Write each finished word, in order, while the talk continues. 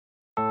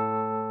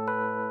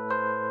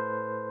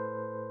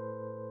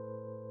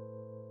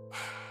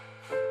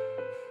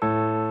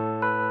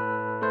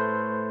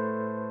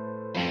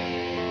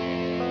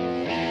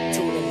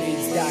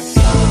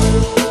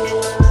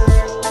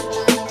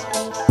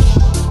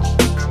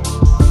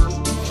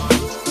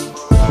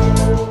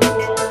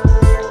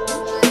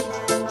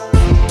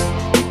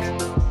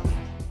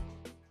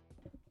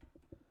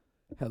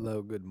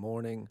good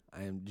morning.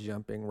 I am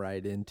jumping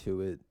right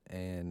into it,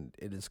 and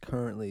it is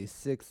currently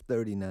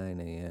 6:39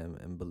 a.m.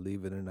 And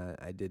believe it or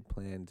not, I did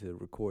plan to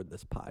record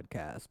this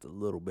podcast a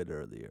little bit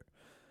earlier.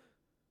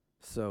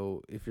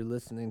 So if you're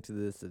listening to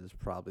this, it is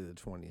probably the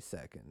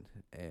 22nd,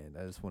 and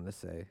I just want to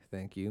say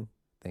thank you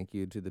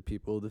to the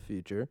people of the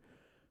future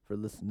for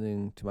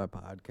listening to my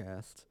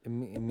podcast. It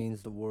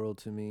means the world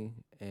to me,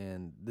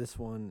 and this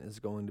one is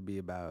going to be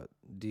about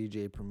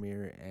DJ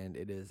Premier, and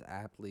it is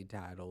aptly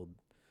titled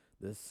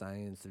 "The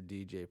Science of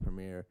DJ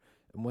Premier."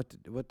 And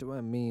what do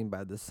I mean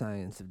by the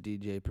science of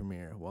DJ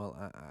Premier? Well,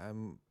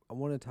 I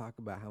want to talk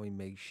about how he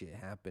makes shit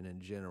happen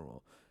in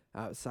general,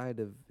 outside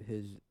of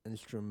his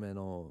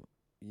instrumental,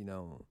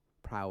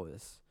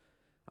 prowess.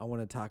 I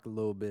want to talk a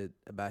little bit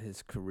about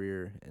his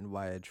career and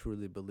why I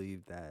truly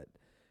believe that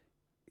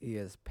he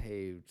has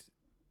paved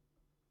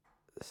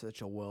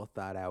such a well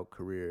thought out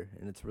career,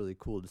 and it's really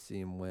cool to see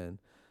him win.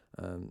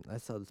 I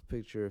saw this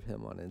picture of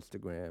him on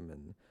Instagram,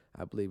 and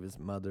I believe his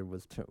mother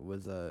was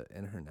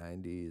in her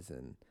 90s,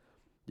 and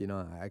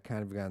I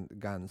kind of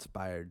got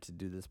inspired to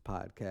do this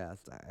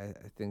podcast.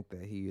 I think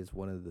that he is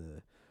one of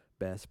the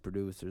best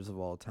producers of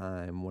all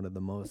time, one of the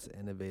most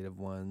innovative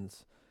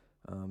ones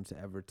to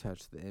ever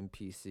touch the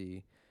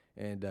MPC,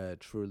 and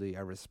truly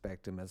I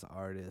respect him as an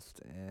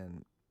artist.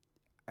 And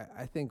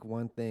I think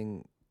one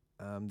thing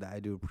that I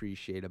do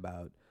appreciate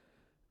about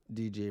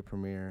DJ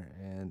Premier,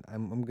 and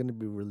I'm gonna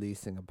be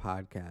releasing a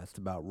podcast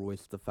about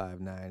Royce the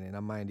 5'9", and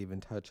I might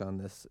even touch on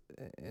this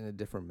in a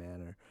different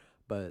manner.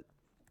 But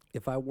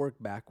if I work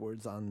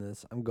backwards on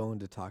this, I'm going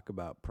to talk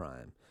about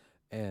Prime,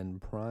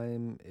 and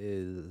Prime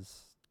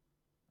is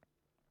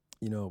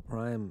a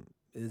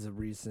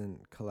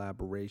recent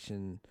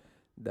collaboration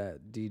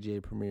that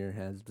DJ Premier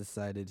has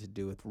decided to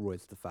do with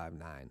Royce the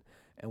 5'9",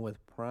 and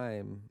with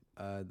Prime,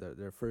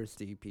 their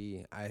first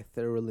EP, I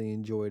thoroughly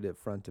enjoyed it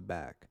front to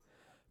back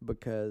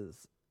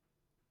because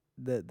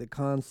the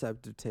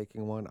concept of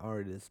taking one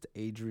artist,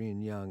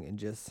 Adrian Young, and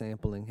just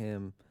sampling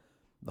him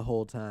the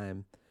whole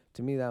time,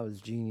 to me that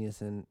was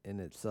genius in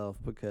itself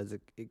because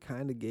it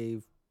kind of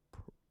gave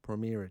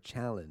Premier a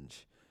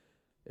challenge.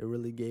 It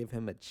really gave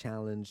him a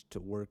challenge to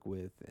work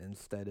with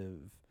instead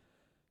of,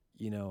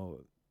 you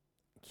know,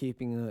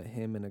 keeping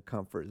him in a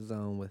comfort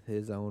zone with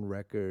his own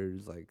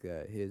records, like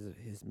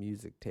his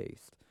music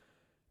taste.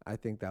 I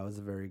think that was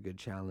a very good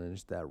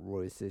challenge that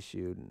Royce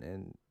issued,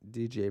 and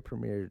DJ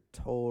Premier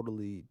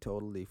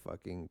totally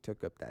fucking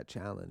took up that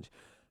challenge.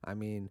 I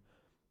mean,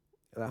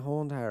 that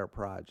whole entire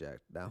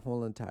project,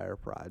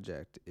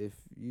 if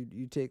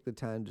you take the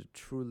time to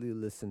truly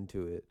listen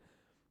to it,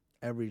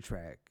 every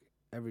track,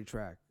 every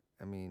track,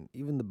 I mean,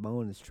 even the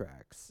bonus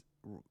tracks,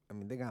 I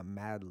mean, they got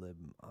Madlib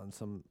on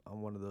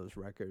one of those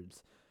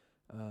records.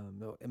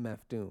 No,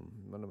 MF Doom.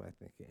 What am I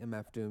thinking?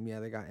 MF Doom. Yeah,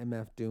 they got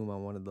MF Doom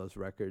on one of those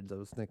records. I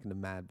was thinking of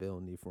Mad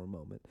Villainy for a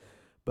moment,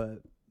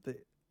 but the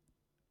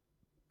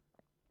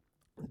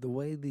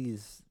way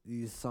these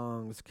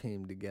songs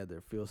came together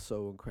feels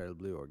so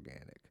incredibly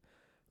organic.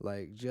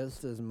 Like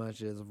just as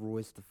much as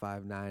Royce the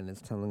 5'9"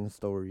 is telling a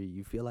story,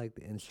 you feel like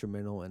the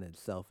instrumental in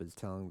itself is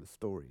telling the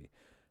story.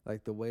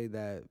 Like the way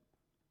that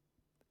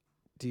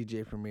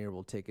DJ Premier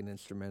will take an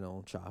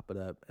instrumental, chop it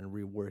up, and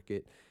rework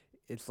it.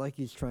 It's like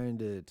he's trying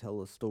to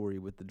tell a story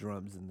with the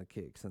drums and the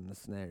kicks and the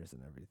snares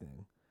and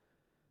everything.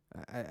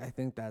 I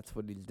think that's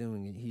what he's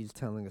doing. He's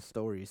telling a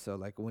story. So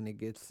like when it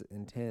gets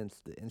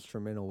intense, the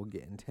instrumental will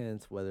get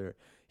intense. Whether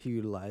he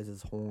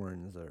utilizes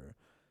horns or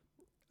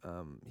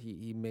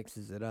he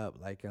mixes it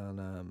up. Like on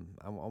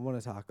I want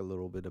to talk a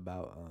little bit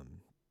about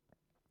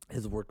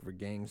his work for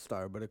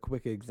Gangstar, but a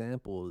quick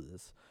example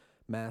is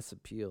Mass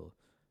Appeal.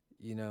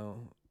 You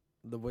know,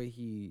 the way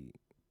he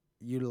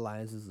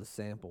utilizes a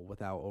sample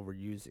without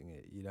overusing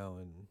it,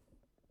 and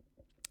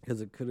because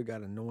it could have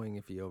got annoying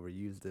if he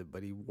overused it,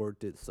 but he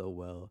worked it so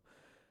well,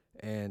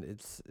 and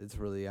it's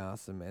really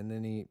awesome. And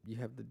then you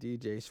have the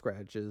DJ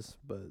scratches,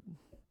 but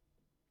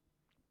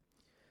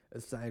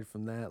aside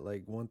from that,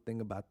 like one thing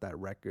about that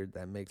record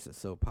that makes it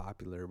so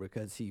popular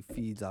because he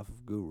feeds off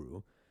of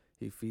Guru,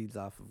 he feeds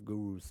off of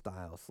Guru's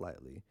style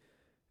slightly,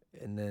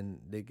 and then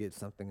they get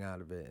something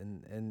out of it,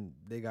 and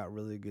they got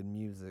really good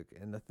music.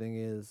 And the thing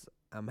is,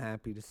 I'm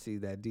happy to see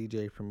that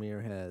DJ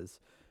Premier has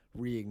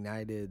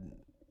reignited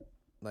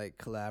like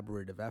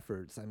collaborative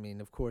efforts. I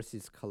mean, of course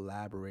he's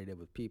collaborated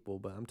with people,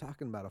 but I'm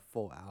talking about a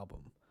full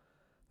album.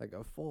 Like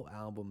a full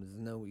album is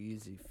no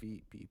easy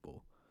feat,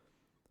 people.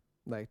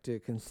 Like to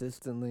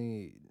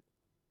consistently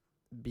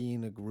be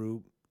in a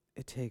group,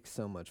 it takes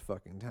so much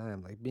fucking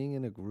time. Like being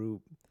in a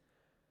group,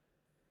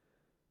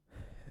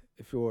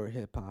 if you're a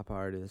hip hop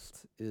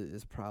artist,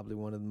 is probably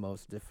one of the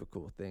most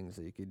difficult things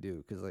that you could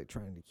do. Cause like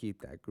trying to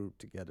keep that group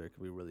together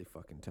can be really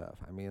fucking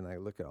tough. I mean, like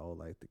look at all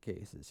like the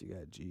cases. You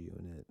got G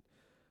Unit,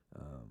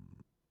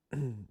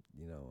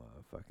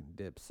 fucking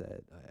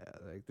Dipset.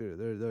 Like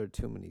there are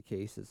too many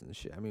cases and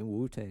shit. I mean,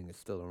 Wu-Tang is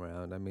still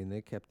around. I mean,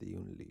 they kept the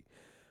unity.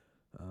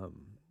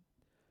 Um,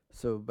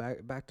 so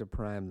back to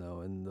Prime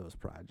though in those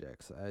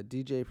projects.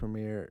 DJ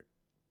Premier,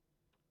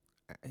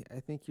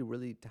 I think he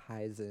really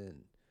ties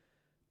in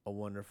a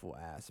wonderful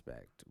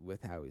aspect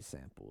with how he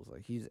samples.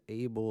 Like he's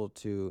able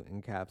to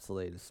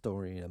encapsulate a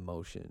story and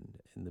emotion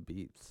in the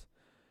beats,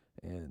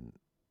 and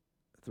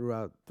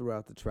throughout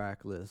the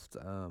track list,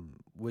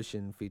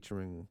 "Wishing"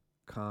 featuring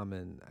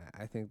Common,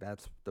 I think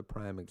that's the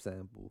prime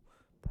example.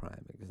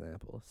 Prime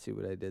example. See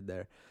what I did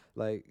there?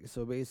 Like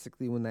so,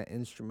 basically, when that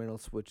instrumental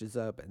switches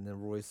up and then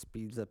Royce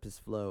speeds up his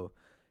flow,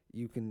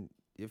 you can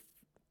if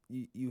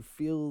you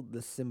feel the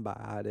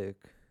symbiotic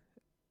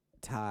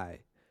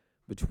tie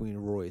between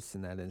Royce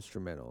and that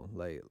instrumental.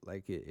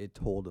 Like it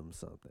told him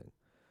something.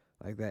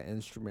 Like that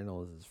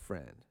instrumental is his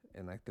friend,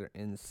 and like they're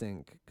in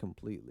sync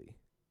completely.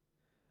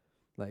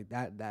 Like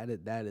that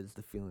is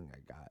the feeling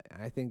I got.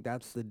 And I think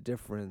that's the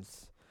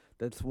difference.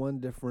 That's one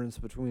difference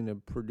between a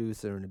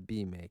producer and a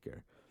beat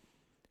maker.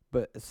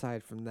 But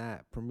aside from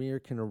that, Premier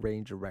can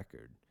arrange a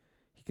record.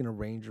 He can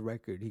arrange a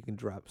record. He can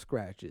drop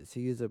scratches.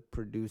 He is a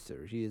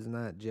producer. He is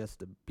not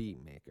just a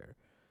beat maker.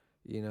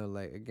 You know,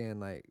 like again,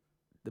 like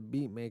the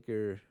beat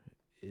maker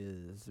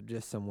is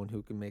just someone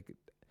who can make it.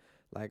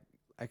 Like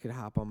I could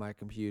hop on my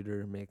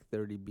computer, make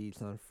 30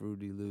 beats on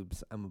Fruity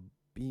Loops. I'm a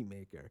beat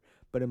maker.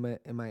 But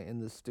am I in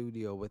the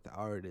studio with the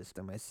artist?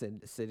 Am I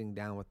sitting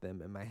down with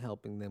them? Am I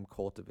helping them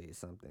cultivate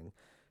something?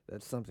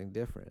 That's something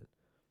different.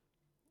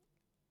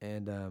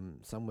 And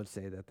some would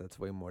say that that's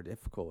way more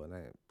difficult, and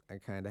I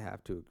kind of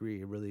have to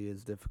agree. It really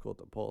is difficult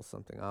to pull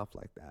something off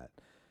like that.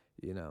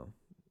 You know,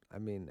 I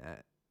mean,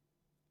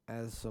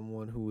 as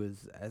someone who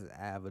is as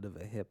avid of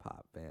a hip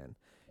hop fan,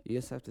 you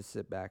just have to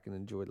sit back and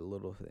enjoy the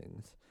little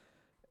things.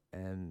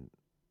 And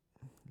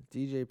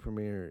DJ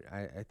Premier,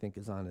 I think,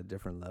 is on a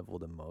different level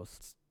than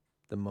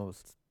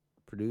most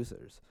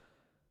producers.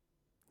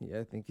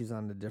 Yeah, I think he's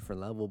on a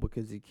different level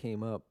because he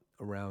came up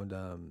around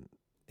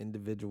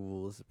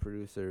individuals,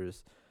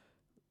 producers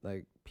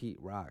like Pete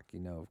Rock,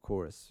 of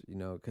course,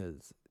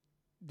 because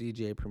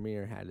DJ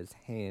Premier had his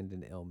hand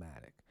in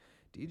Illmatic.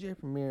 DJ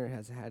Premier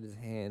has had his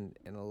hand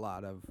in a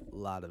lot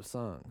of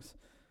songs.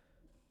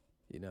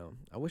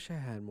 I wish I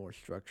had more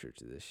structure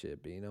to this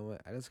shit, but you know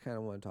what? I just kind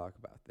of want to talk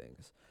about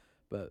things.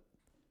 But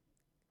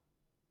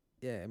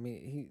yeah, I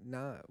mean, he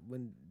not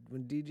when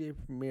DJ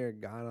Premier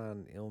got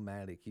on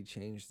Illmatic, he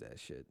changed that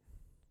shit.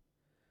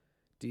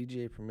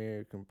 DJ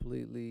Premier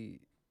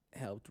completely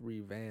helped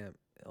revamp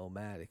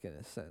Illmatic in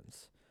a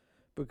sense.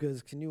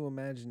 Because can you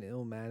imagine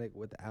Illmatic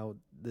without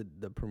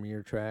the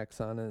Premier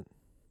tracks on it?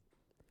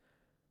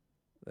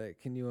 Like,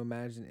 can you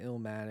imagine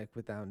Illmatic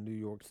without New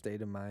York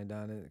State of Mind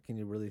on it? Can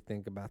you really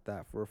think about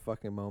that for a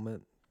fucking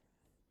moment?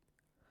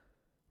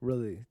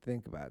 Really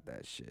think about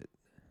that shit.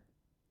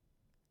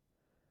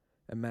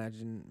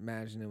 Imagine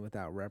it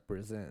without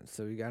Represent.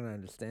 So you gotta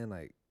understand,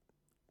 like,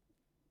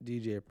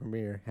 DJ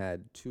Premier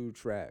had two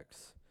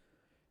tracks.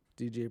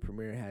 DJ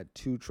Premier had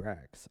two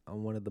tracks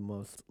on one of the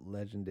most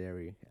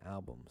legendary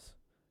albums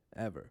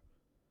ever.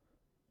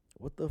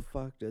 What the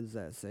fuck does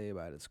that say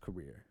about his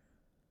career?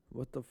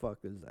 What the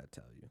fuck does that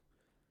tell you?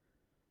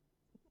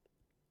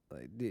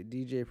 Like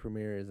DJ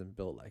Premier isn't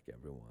built like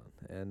everyone,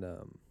 and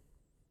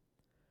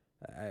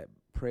I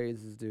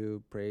praise is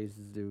due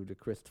to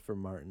Christopher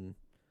Martin,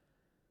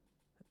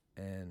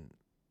 and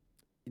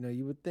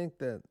you would think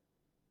that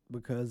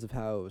because of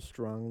how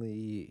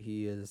strongly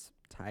he is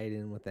tied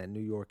in with that New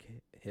York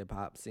hip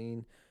hop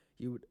scene,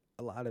 you would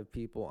a lot of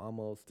people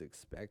almost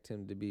expect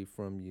him to be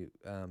from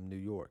New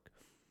York.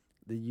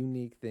 The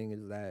unique thing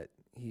is that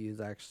he is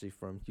actually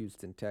from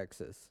Houston,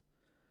 Texas,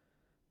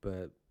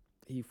 but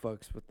he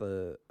fucks with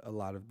a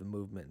lot of the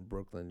movement in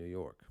Brooklyn, New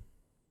York.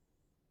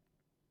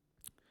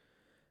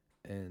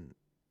 And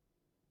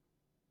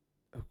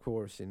of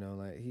course,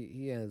 like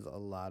he has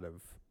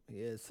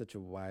he has such a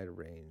wide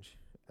range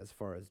as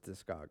far as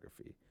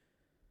discography.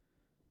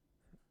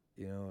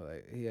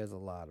 Like he has a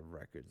lot of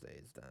records that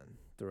he's done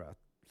throughout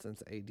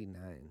since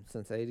 '89.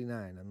 Since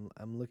 '89,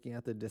 I'm looking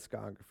at the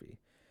discography,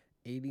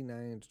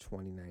 '89 to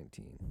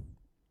 2019.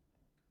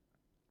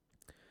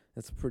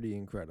 That's pretty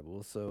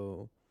incredible.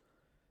 So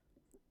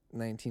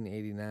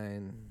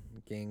 1989,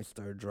 Gang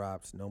Starr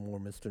drops No More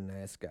Mr.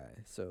 Nice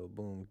Guy. So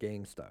boom,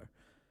 Gang Starr.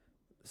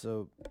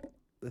 So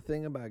the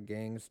thing about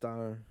Gang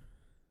Starr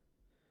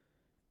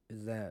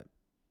is that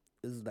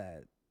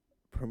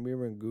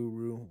Premier and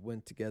Guru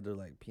went together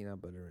like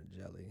peanut butter and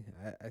jelly.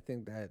 I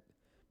think that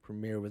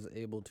Premier was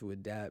able to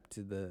adapt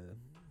to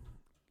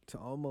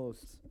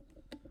almost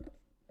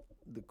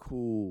the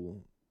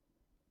cool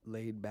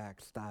laid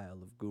back style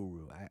of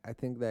Guru. I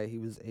think that he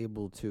was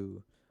able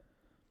to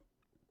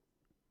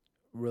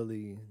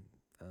really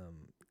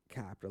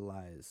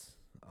capitalize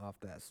off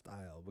that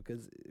style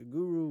because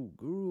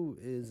Guru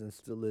is and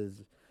still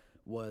is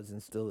was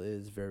and still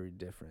is very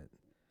different.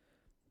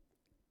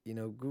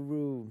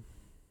 Guru,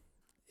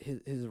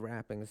 his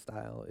rapping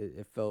style,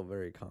 it felt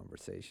very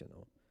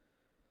conversational.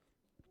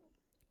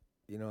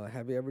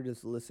 Have you ever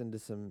just listened to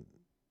some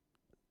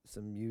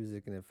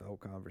music and it felt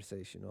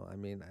conversational? I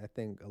mean, I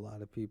think a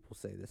lot of people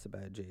say this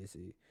about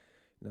Jay-Z.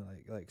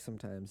 Like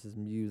sometimes his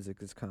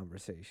music is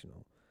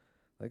conversational.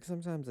 Like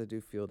sometimes I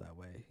do feel that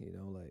way.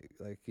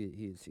 Like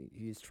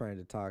he's trying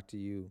to talk to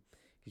you.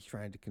 He's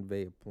trying to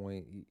convey a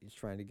point. He's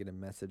trying to get a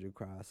message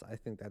across. I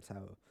think that's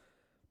how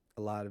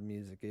a lot of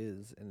music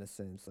is, in a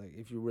sense. Like,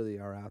 if you really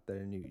are out there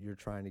and you're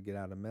trying to get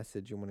out a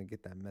message, you want to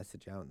get that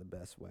message out in the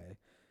best way.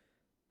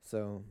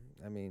 So,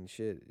 I mean,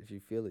 shit, if you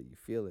feel it, you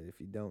feel it. If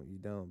you don't, you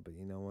don't. But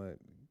you know what?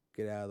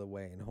 Get out of the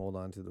way and hold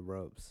on to the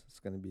ropes. It's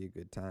going to be a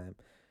good time.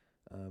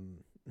 Um,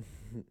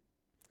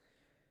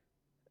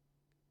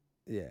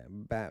 yeah,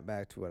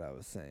 back to what I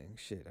was saying.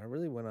 Shit, I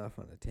really went off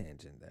on a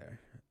tangent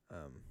there.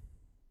 Um,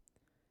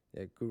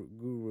 yeah,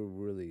 Guru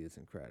really is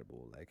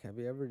incredible. Like, have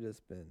you ever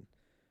just been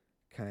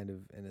kind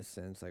of, in a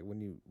sense, like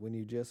when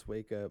you just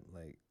wake up,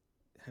 like,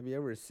 have you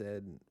ever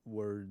said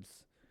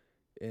words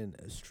in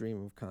a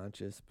stream of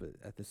conscious, but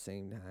at the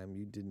same time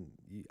you didn't,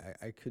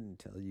 I couldn't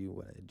tell you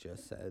what I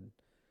just said.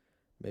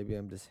 Maybe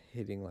I'm just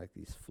hitting like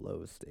these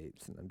flow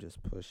states and I'm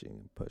just pushing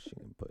and pushing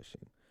and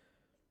pushing.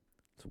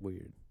 It's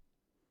weird.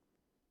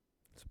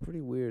 It's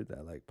pretty weird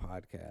that, like,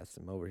 podcasts,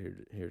 I'm over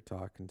here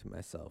talking to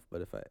myself,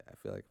 but I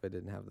feel like if I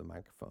didn't have the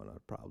microphone,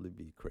 I'd probably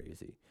be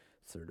crazy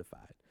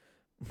certified.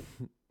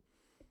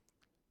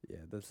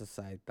 Yeah, that's a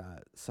side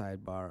thought,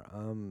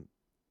 sidebar.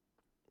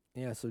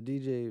 Yeah, so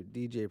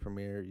DJ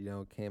Premier,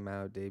 came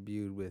out,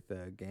 debuted with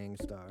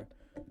Gangstar,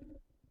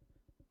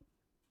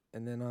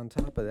 and then on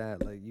top of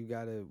that, like,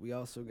 we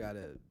also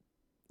gotta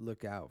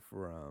look out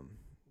for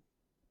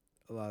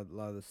a lot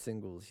of the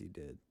singles he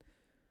did,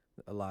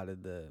 a lot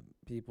of the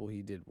people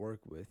he did work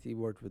with. He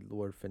worked with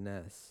Lord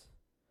Finesse,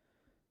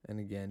 and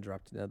again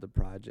dropped another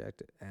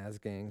project as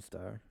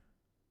Gangstar.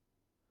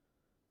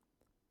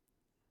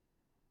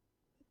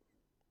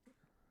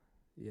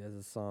 He has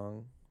a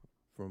song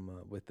from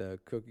with the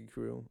Cookie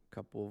Crew, a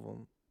couple of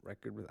them,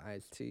 record with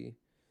Ice T.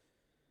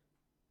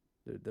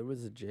 There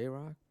was a J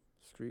Rock,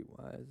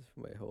 Streetwise.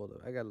 Wait, hold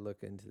up. I gotta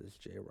look into this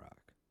J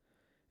Rock.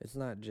 It's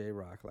not J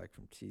Rock like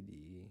from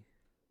TDE.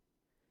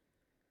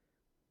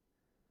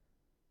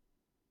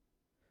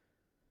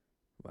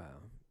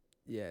 Wow.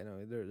 Yeah,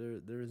 no,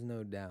 there is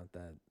no doubt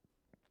that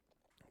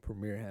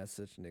Premier has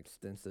such an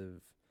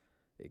extensive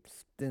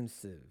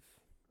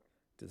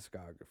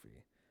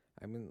discography.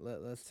 I mean,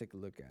 let's take a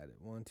look at it.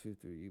 One, two,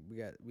 three.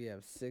 We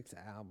have six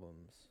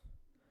albums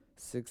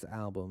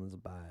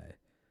by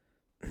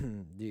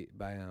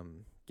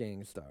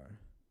Gangstar,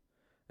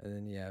 and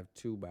then you have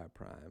two by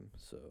Prime.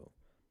 So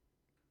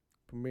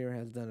Premier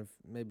has done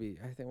maybe,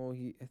 I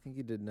think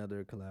he did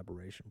another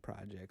collaboration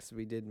project. So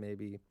we did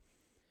maybe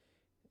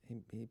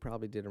he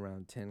probably did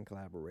around 10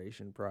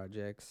 collaboration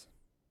projects.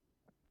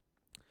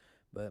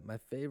 But my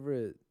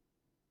favorite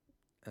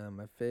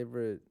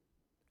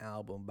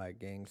album by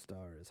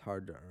Gangstar is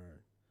Hard to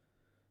Earn.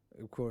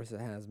 Of course, it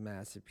has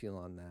Mass Appeal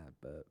on that,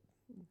 but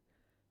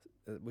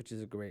which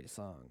is a great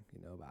song.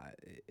 But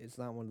it's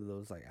not one of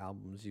those like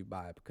albums you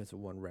buy because of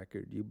one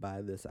record. You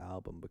buy this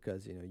album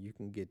because you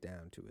can get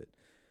down to it.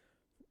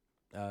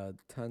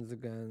 Tons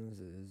of Guns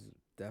is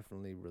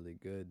definitely really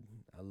good.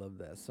 I love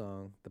that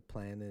song, The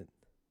Planet.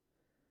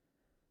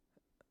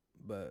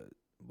 But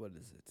what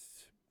is it?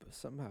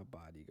 Somehow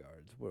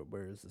Bodyguards.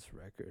 Where is this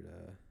record?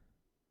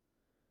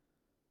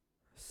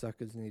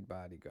 Suckers Need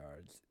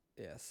Bodyguards.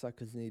 Yeah,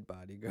 Suckers Need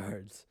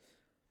Bodyguards.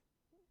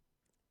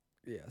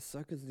 Yeah,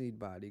 Suckers Need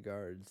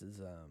Bodyguards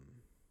is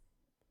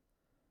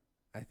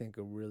I think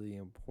a really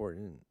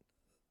important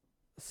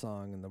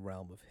song in the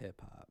realm of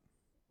hip hop,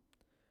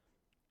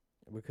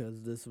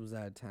 because this was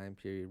at a time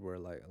period where,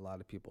 like, a lot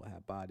of people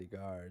had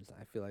bodyguards.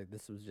 I feel like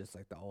this was just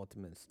like the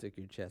ultimate stick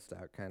your chest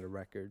out kind of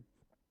record.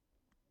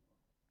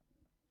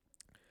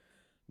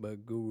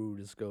 But Guru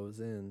just goes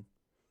in.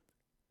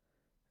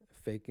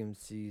 Fake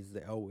MCs,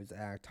 they always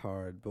act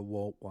hard, but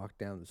won't walk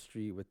down the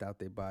street without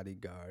their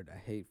bodyguard. I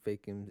hate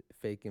fake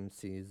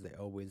MCs, they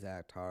always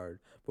act hard,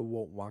 but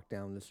won't walk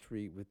down the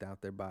street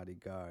without their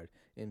bodyguard.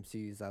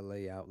 MCs I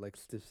lay out like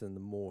stiffs in the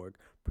morgue.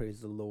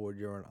 Praise the Lord,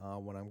 you're an awe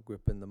when I'm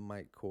gripping the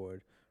mic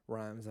cord.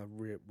 Rhymes I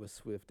rip with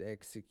swift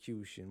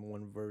execution.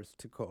 One verse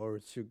to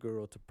coerce your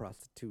girl to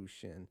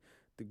prostitution.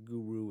 The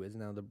Guru is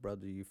now the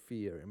brother you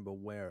fear, and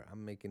beware,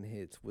 I'm making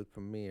hits with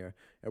Premier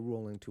and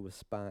rolling to a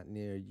spot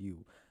near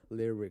you.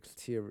 Lyrics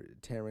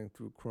tearing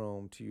through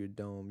chrome to your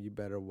dome. You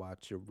better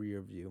watch your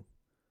rear view.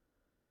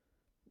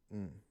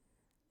 Now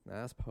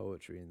that's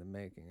poetry in the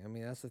making. I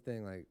mean, that's the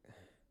thing. Like,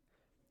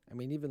 I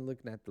mean, even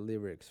looking at the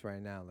lyrics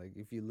right now, like,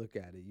 if you look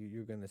at it,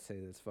 you're gonna say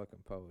that's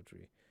fucking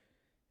poetry.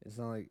 It's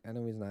not like, I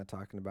know he's not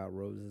talking about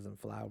roses and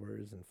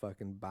flowers and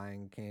fucking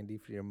buying candy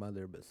for your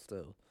mother, but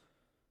still.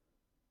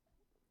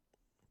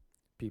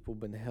 People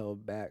been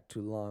held back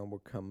too long, we're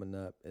coming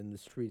up. In the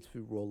streets we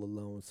roll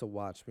alone, so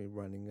watch me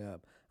running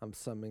up. I'm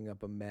summing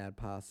up a mad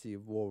posse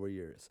of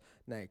warriors.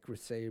 Night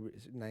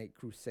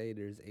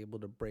crusaders able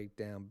to break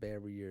down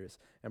barriers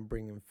and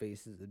bring in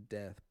faces of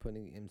death,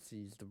 putting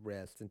MCs to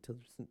rest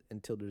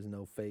until there's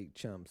no fake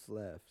chumps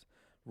left.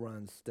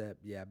 Run, step,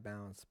 yeah,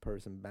 bounce,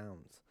 person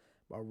bounce.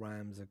 My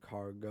rhymes are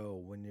cargo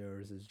when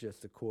yours is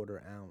just a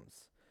quarter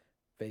ounce.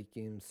 Fake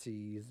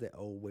MCs, they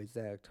always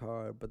act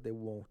hard, but they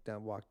won't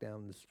walk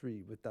down the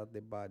street without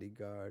their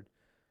bodyguard.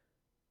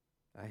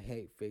 I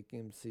hate fake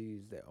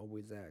MCs that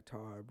always act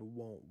hard but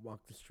won't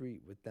walk the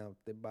street without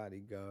their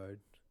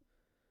bodyguard.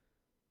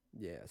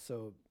 Yeah,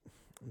 so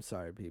I'm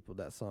sorry, people.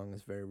 That song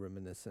is very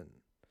reminiscent.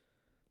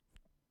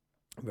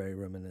 Very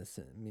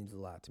reminiscent. It means a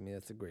lot to me.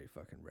 That's a great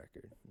fucking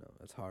record. No,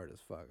 it's hard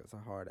as fuck. It's a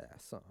hard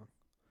ass song.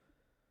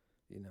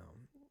 You know,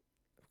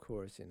 of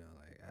course,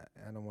 like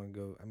I don't want to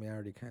go. I mean, I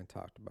already kind of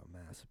talked about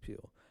Mass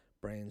Appeal,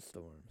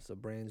 Brainstorm. So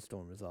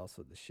Brainstorm is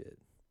also the shit.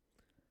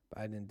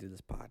 But I didn't do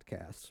this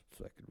podcast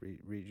so I could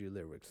read you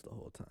lyrics the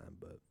whole time.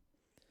 But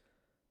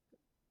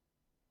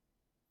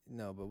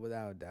no, but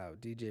without a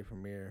doubt, DJ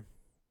Premier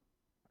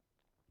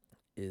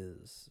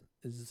is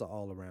just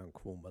all around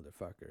cool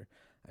motherfucker.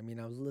 I mean,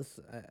 I was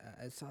listen.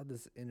 I saw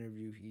this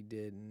interview he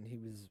did, and he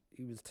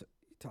was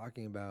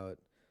talking about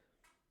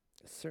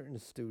a certain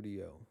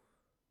studio,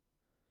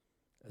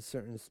 a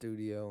certain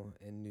studio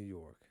in New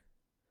York.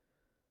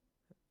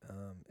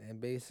 And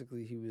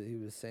basically he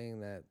was saying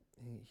that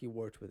he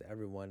worked with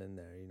everyone in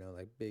there,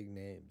 like big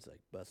names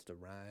like Busta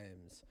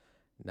Rhymes,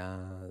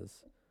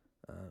 Nas,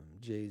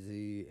 Jay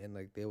Z, and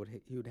like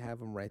he would have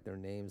them write their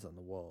names on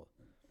the wall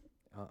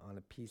on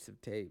a piece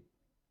of tape,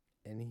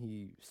 and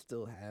he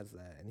still has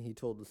that. And he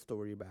told the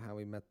story about how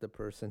he met the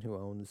person who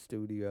owned the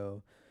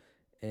studio,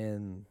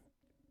 and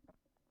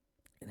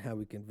how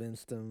we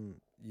convinced him,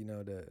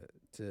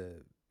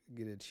 to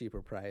get a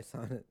cheaper price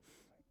on it.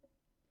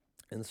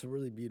 And it's a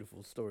really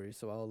beautiful story.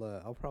 So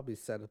I'll probably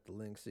set up the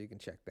link so you can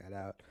check that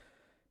out.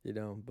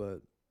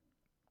 But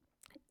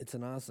it's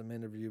an awesome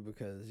interview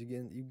because you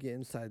get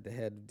inside the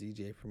head of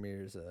DJ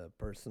Premier's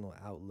personal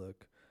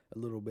outlook a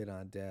little bit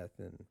on death,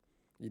 and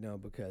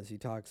because he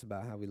talks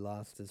about how he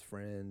lost his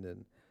friend,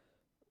 and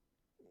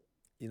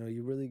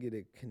you really get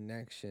a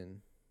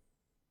connection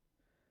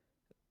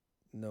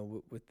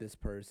with this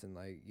person.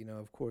 Like,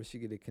 of course you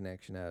get a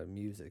connection out of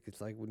music.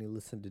 It's like when you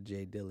listen to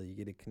Jay Dilla, you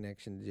get a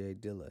connection to Jay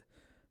Dilla.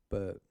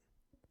 But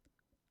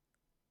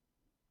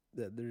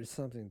there's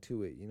something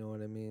to it, you know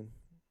what I mean?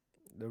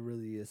 There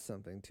really is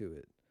something to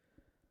it.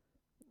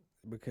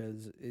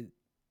 Because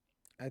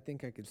I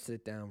think I could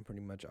sit down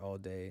pretty much all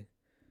day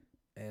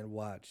and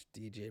watch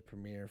DJ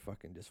Premier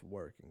fucking just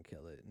work and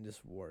kill it and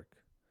just work.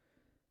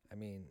 I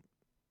mean,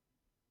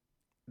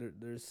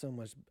 there's so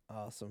much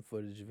awesome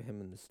footage of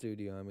him in the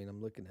studio. I mean, I'm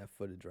looking at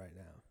footage right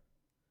now.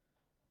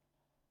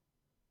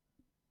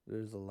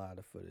 There's a lot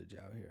of footage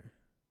out here.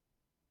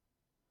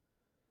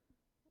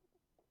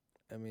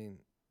 I mean,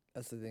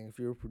 that's the thing. If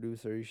you're a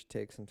producer, you should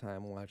take some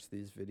time and watch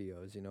these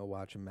videos.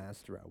 Watch a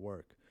master at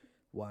work.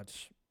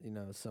 Watch,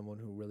 someone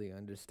who really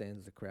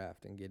understands the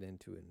craft and get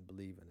into it and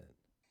believe in it.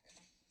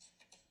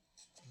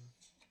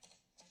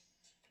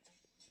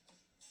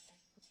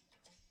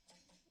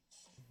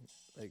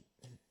 Like,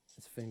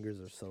 his fingers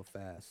are so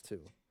fast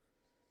too.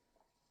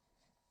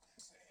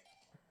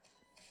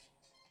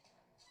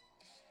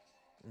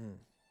 Mm.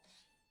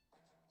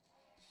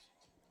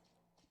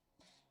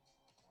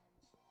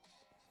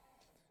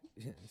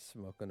 Yeah,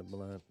 smoking a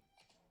blunt.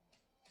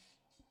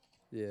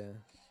 Yeah.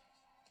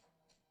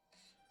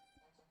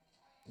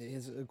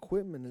 His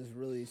equipment is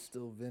really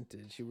still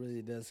vintage. He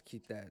really does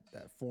keep that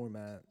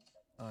format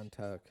on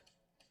tuck.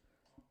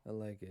 I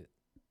like it.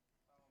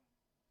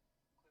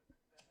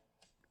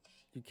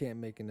 You can't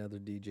make another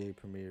DJ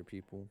Premier,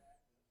 people.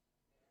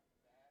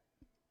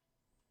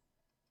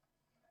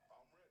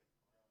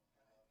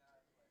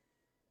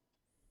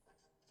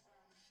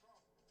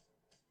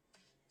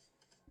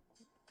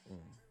 Mm.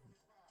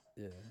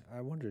 Yeah,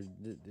 I wonder,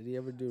 did he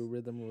ever do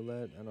rhythm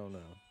roulette? I don't know.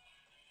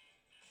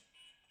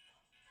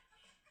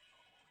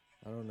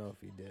 I don't know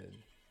if he did.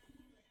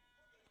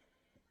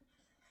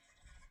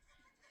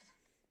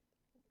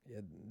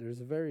 Yeah,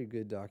 there's a very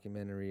good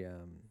documentary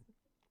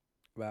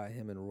about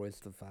him and Royce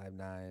the 5'9"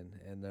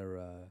 and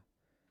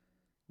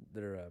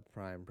their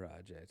Prime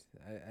project.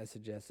 I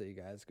suggest that you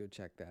guys go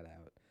check that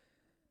out.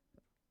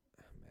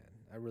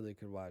 Man, I really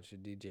could watch a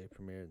DJ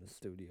Premier in the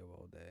studio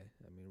all day.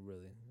 I mean,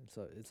 really.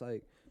 So it's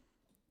like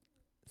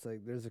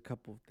there's a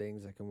couple of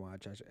things I can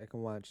watch. I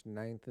can watch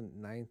Ninth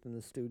in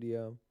the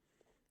studio,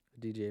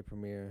 DJ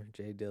Premier,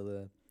 Jay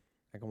Dilla.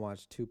 I can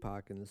watch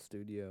Tupac in the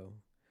studio.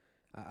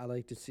 I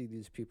like to see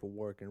these people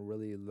work and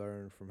really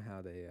learn from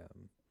how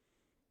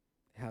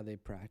they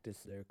practice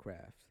their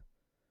craft.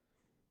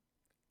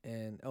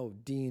 And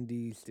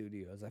D&D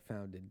Studios, I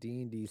found it.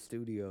 D&D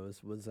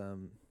Studios was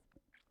the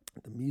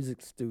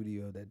music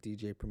studio that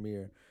DJ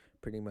Premier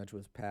pretty much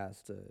was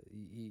passed.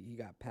 He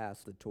got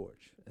passed the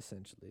torch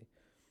essentially,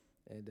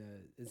 and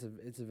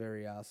it's a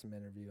very awesome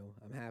interview.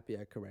 I'm happy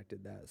I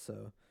corrected that.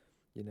 So,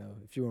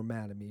 if you were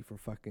mad at me for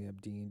fucking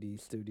up D&D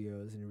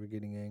Studios and you were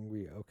getting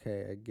angry,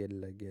 okay, I get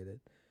it.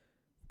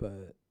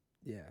 But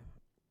yeah,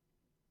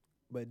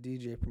 but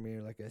DJ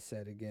Premier, like I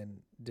said again,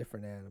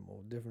 different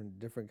animal,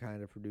 different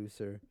kind of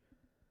producer.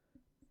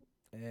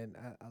 And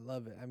I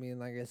love it. I mean,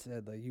 like I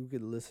said, like you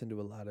could listen to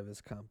a lot of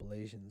his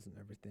compilations and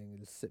everything and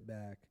just sit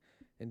back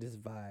and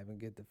just vibe and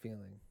get the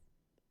feeling.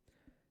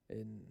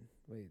 And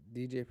wait,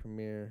 DJ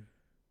Premier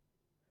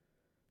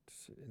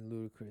and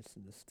Ludacris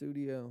in the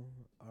studio,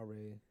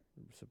 RA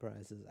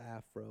surprises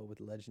Afro with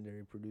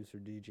legendary producer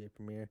DJ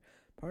Premier.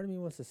 Part of me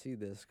wants to see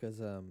this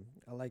because I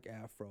like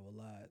Afro a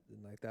lot,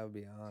 and like that would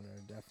be an honor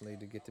definitely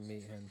to get to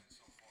meet him.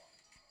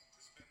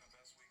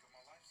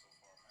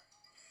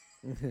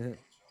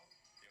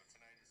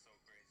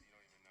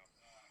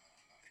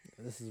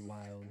 This is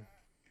wild.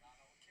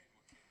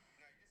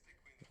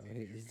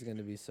 He's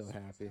gonna be so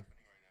happy.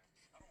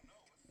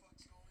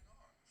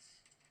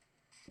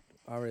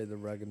 Already the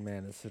rugged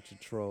man is such a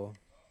troll.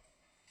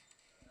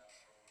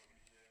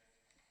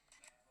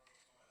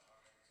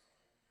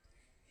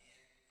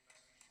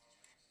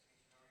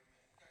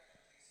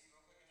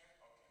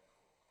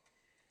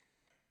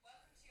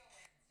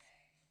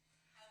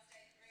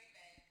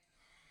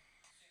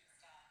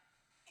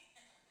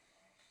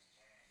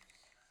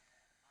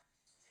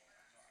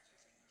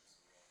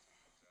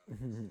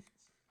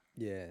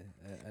 Yeah,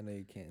 I know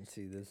you can't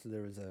see this.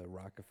 There was a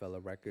Rockefeller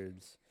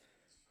Records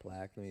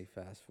plaque. Let me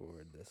fast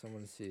forward this. I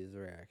want to see his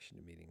reaction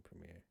to meeting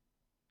Premier.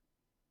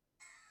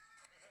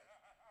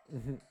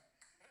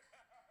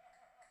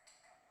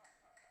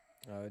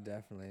 Oh,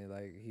 definitely.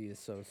 Like he is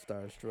so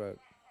starstruck.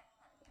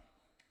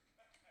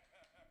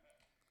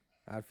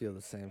 I feel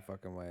the same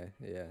fucking way.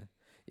 Yeah.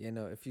 You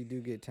know, if you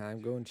do get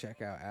time, go and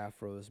check out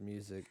Afro's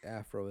music.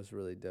 Afro is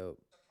really dope.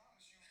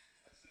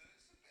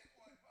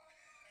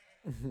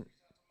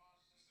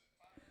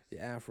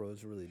 Yeah, Afro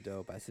is really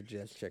dope. I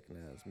suggest checking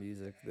out his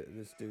music.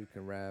 This dude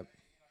can rap.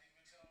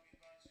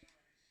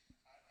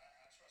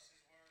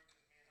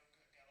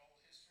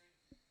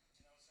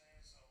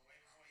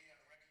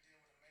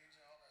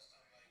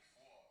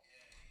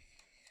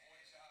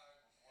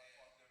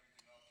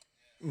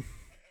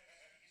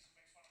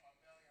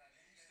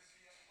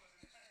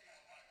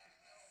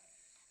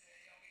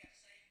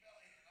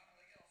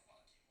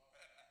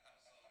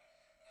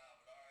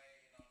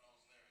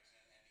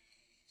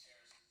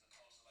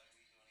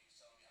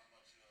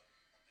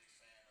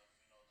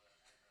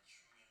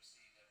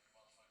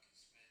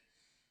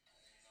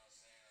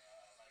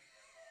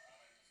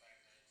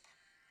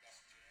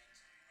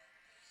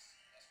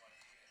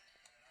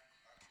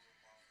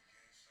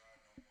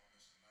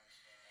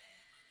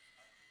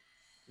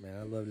 Man,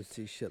 I love to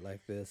see shit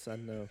like this. I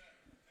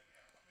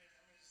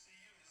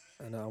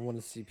want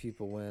to see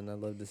people win. I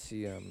love to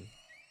see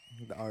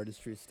the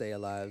artistry stay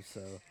alive.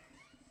 So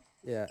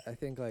yeah, I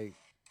think like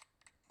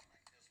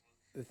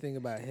the thing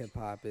about hip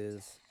hop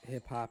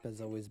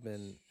has always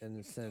been in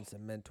a sense a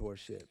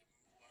mentorship.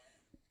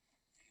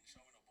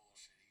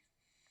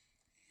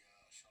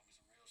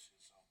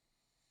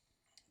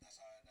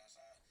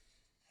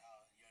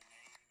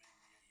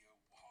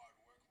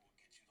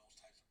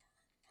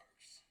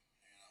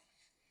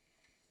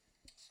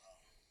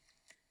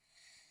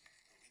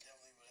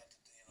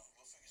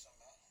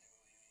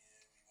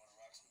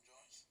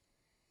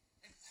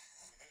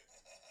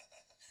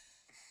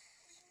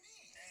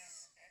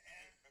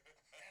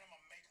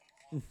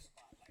 Hmm.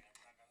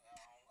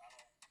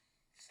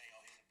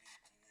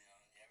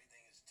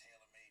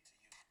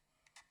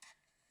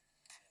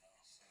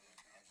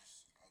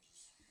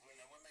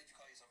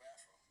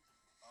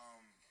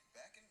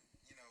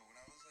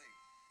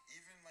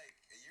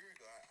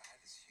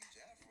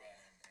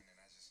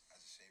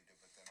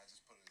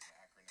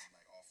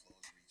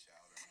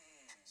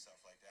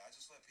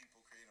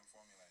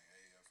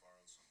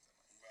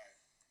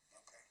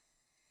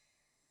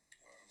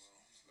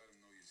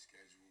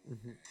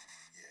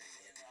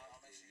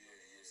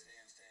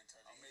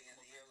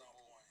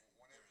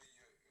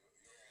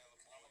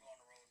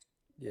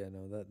 Yeah,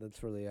 no,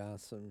 that's really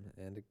awesome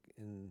and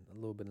a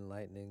little bit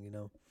enlightening.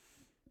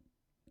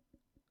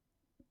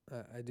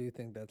 I do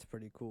think that's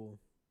pretty cool.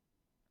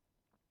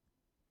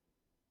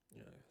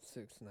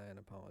 6ix9ine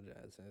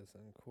apologizes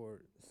in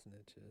court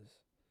snitches.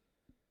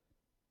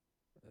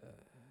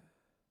 Uh,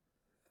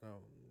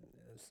 oh,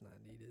 it's not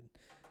needed.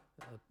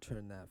 I'll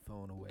turn that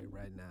phone away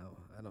right now.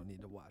 I don't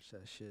need to watch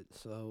that shit.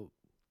 So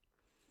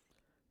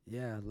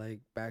yeah, like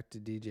back to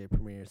DJ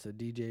Premier. So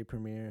DJ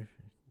Premier,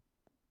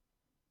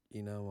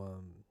 you know,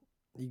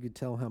 you could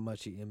tell how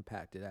much he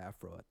impacted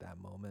Afro at that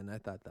moment. I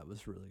thought that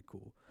was really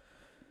cool.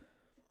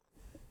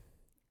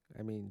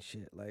 I mean,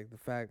 shit, like the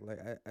fact, like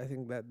I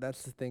think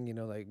that's the thing,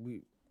 like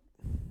we,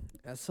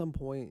 at some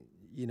point,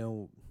 you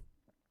know,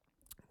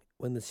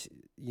 when this,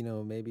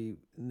 maybe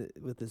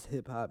with this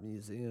hip hop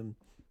museum,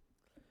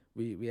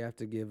 we have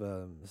to give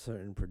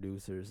certain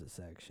producers a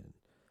section,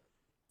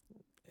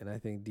 and I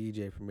think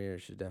DJ Premier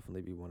should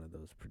definitely be one of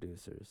those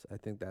producers. I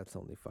think that's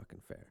only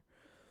fucking fair.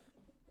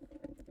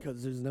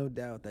 Because there's no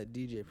doubt that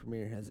DJ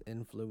Premier has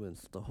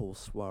influenced the whole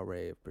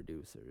soiree of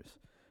producers.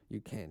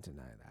 You can't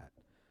deny that.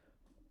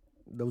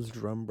 Those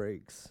drum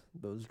breaks,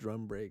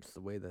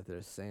 the way that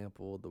they're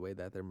sampled, the way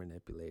that they're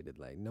manipulated,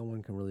 like no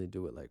one can really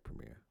do it like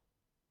Premier.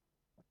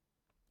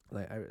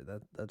 Like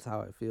that's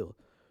how I feel.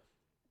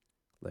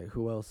 Like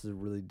who else is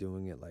really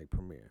doing it like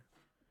Premier?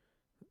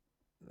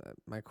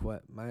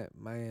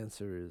 My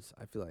answer is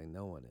I feel like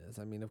no one is.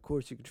 I mean, of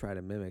course you can try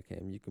to mimic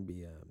him. You can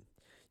be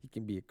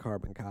a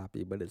carbon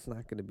copy, but it's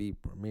not going to be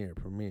Premier.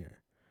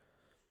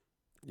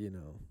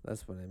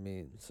 That's what I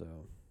mean.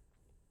 So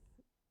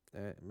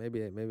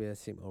Maybe I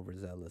seem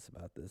overzealous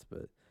about this,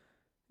 but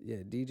yeah,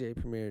 DJ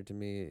Premier to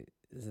me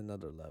is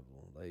another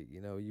level. Like,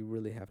 you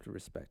really have to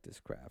respect his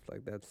craft.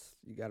 Like, that's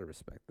you got to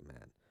respect the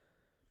man.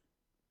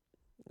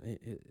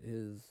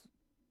 His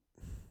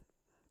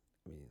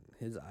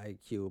his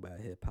IQ about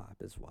hip hop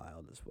is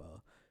wild as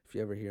well. If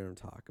you ever hear him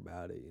talk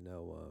about it,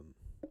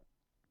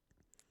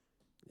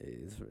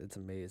 it's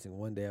amazing.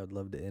 One day I would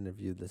love to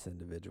interview this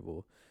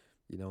individual,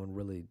 and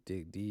really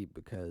dig deep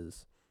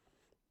because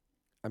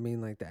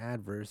like the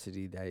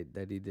adversity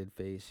that he did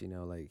face,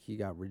 like he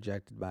got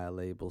rejected by a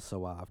label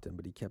so often,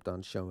 but he kept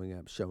on showing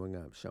up, showing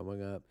up,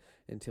 showing up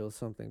until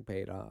something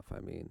paid off.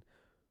 Of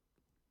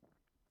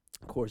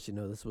course,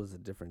 this was a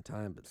different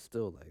time, but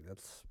still, like that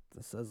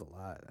says a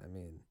lot.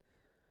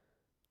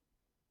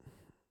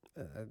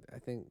 I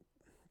think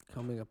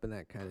coming up in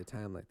that kind of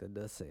time like that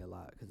does say a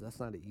lot because that's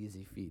not an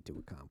easy feat to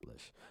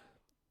accomplish.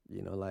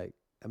 Like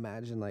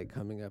imagine like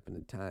coming up in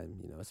a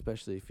time,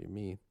 especially if you're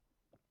me,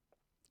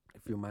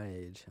 if you're my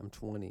age, I'm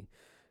 20,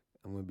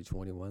 I'm gonna be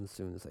 21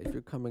 soon. It's like if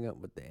you're coming up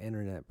with the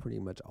internet pretty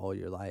much all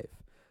your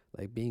life,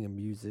 like being a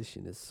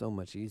musician is so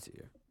much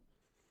easier.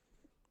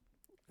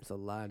 It's a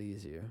lot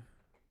easier.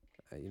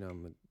 I'm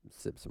gonna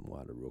sip some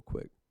water real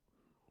quick.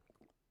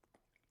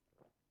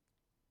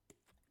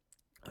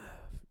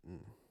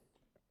 Mm.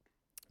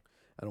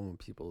 I don't want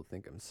people to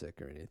think I'm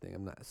sick or anything.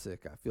 I'm not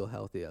sick. I feel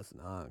healthy as an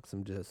ox.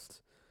 I'm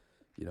just,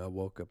 I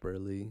woke up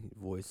early.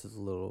 Voice is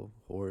a little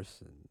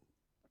hoarse, and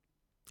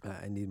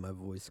I need my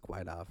voice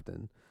quite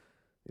often.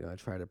 I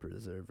try to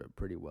preserve it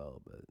pretty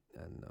well, but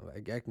I don't know.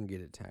 I can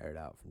get it tired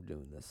out from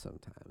doing this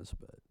sometimes,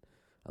 but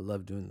I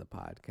love doing the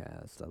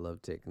podcast. I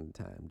love taking the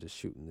time, just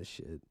shooting the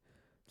shit.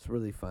 It's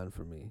really fun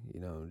for me,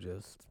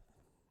 just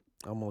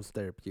almost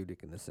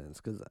therapeutic in a sense,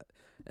 because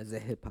as a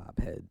hip hop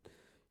head,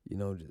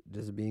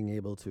 just being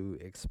able to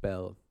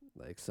expel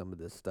like some of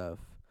this stuff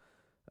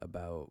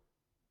about,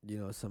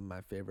 some of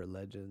my favorite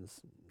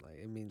legends, like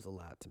it means a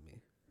lot to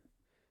me.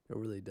 It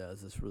really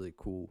does. It's really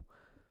cool.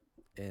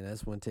 And I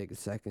just want to take a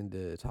second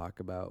to talk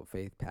about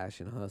Faith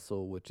Passion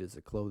Hustle, which is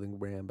a clothing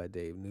brand by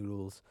Dave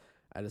Noodles.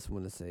 I just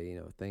want to say,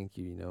 thank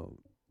you,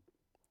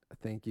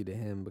 thank you to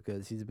him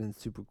because he's been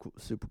super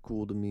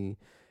cool to me,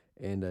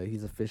 and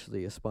he's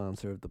officially a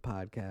sponsor of the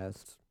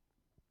podcast,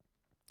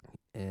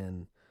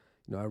 and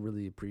I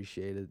really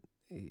appreciate it.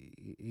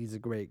 He's a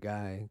great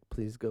guy.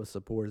 Please go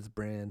support his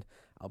brand.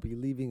 I'll be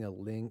leaving a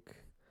link.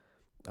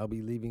 I'll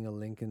be leaving a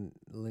link in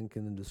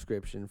the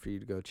description for you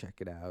to go check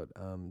it out.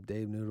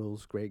 Dave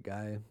Noodles, great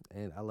guy,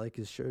 and I like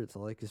his shirts. I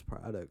like his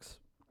products.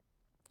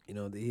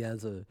 He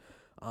has a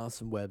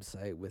awesome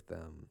website with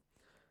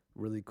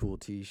really cool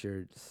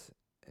T-shirts,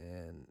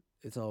 and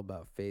it's all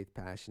about faith,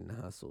 passion, and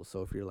hustle.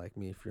 So if you're like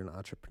me, if you're an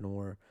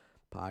entrepreneur,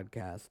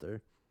 podcaster,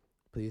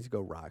 please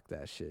go rock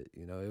that shit.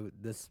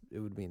 It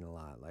would mean a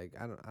lot. Like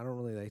I don't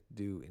really like to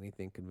do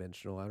anything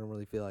conventional. I don't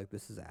really feel like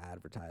this is an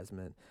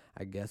advertisement.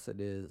 I guess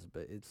it is,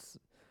 but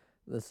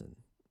listen.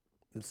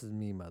 This is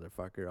me,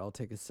 motherfucker. I'll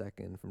take a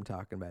second from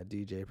talking about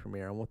DJ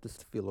Premier. I want this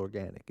to feel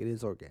organic. It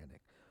is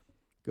organic.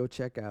 Go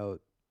check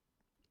out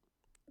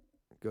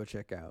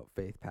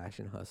Faith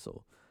Passion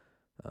Hustle.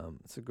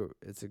 It's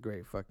a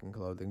great fucking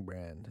clothing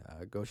brand.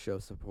 Go show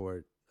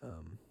support.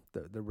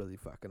 They're really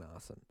fucking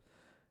awesome.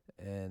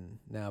 And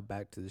now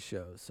back to the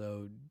show.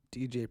 So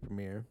DJ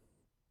Premier,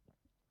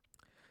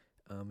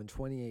 in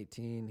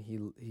 2018,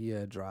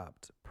 he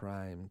dropped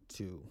Prime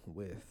 2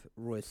 with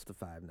Royce the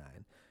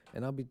 5'9",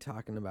 and I'll be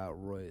talking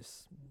about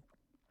Royce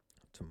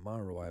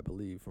tomorrow, I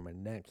believe, for my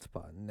next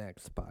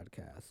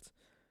podcast.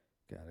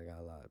 God, I got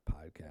a lot of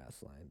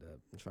podcasts lined up.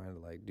 I'm trying to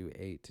like do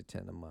 8 to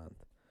 10 a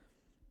month.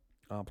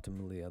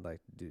 Optimally, I'd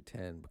like to do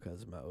 10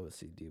 because of my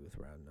OCD with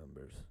round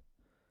numbers.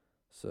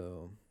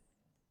 So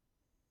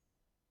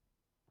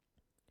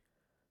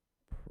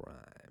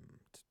Prime.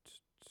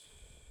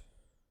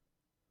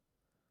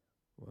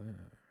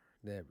 Where?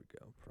 There we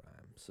go.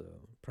 Prime. So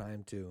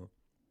Prime 2.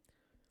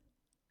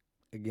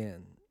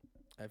 Again,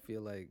 I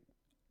feel like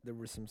there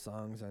were some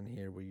songs on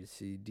here where you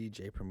see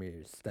DJ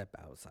Premier step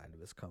outside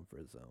of his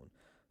comfort zone,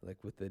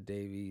 like with the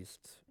Dave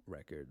East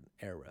record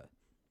Era.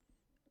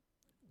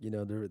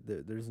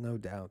 There's no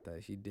doubt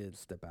that he did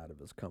step out of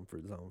his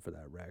comfort zone for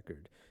that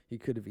record. He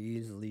could have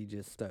easily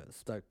just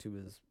stuck to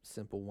his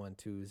simple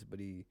 1-2s, but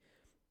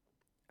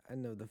I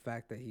know the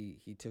fact that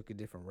he took a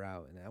different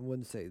route, and I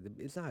wouldn't say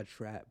it's not a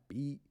trap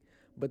beat,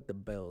 but the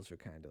bells are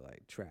kind of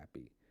like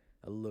trappy,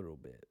 a little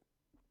bit,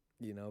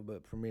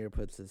 But Premier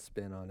puts his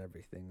spin on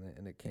everything,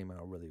 and it came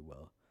out really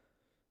well.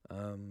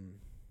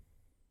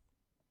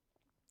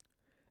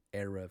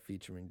 Era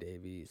featuring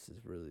Dave East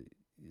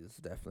is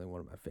definitely one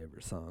of my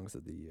favorite songs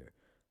of the year.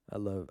 I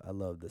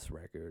love this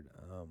record.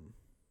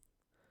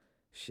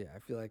 Shit, I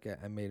feel like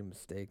I made a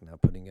mistake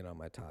not putting it on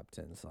my top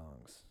 10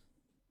 songs.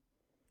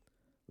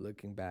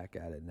 Looking back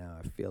at it now,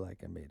 I feel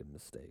like I made a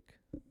mistake.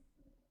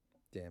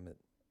 Damn it.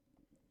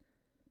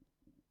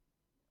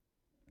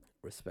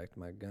 Respect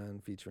My Gun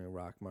featuring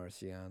Rock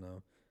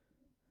Marciano.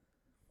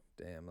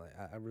 Damn, like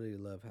I really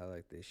love how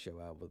like they show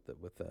out with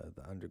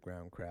the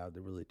underground crowd. They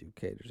really do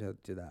cater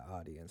to that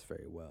audience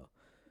very well.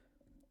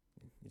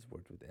 He's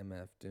worked with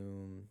MF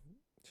Doom,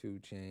 2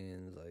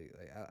 Chainz.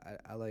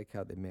 I like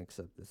how they mix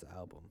up this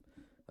album.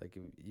 Like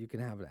if you can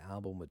have an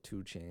album with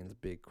 2 Chainz,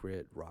 Big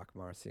Crit, Rock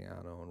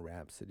Marciano, and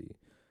Rhapsody,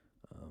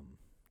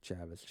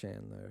 Travis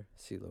Chandler,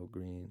 CeeLo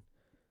Green.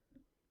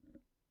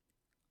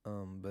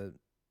 But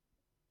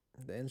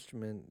the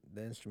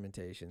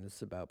instrumentation. This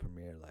is about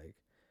Premier. Like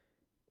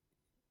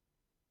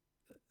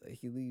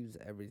he leaves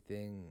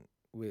everything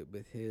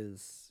with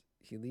his.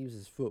 He leaves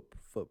his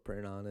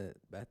footprint on it,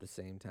 but at the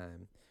same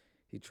time,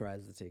 he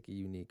tries to take a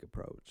unique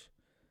approach.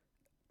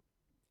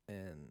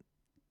 And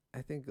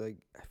I think I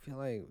feel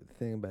like the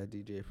thing about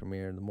DJ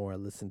Premier, the more I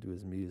listen to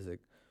his music,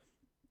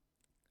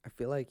 I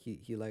feel like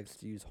he likes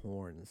to use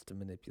horns to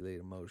manipulate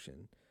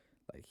emotion.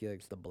 Like he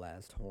likes to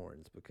blast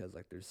horns because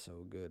like they're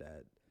so good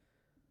at.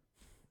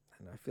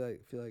 And I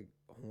feel like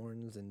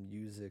horns and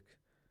music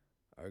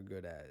are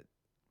good at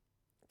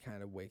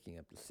kind of waking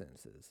up the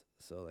senses.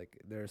 So like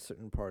there are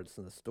certain parts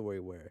in the story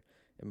where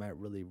it might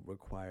really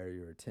require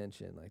your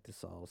attention, like to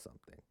solve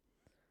something,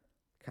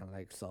 kind of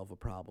like solve a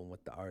problem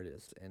with the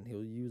artist, and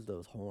he'll use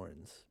those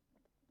horns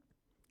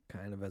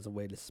kind of as a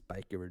way to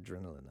spike your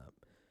adrenaline up,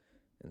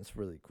 and it's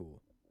really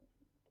cool.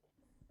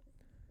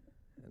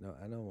 I know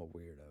I'm a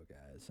weirdo,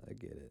 guys. I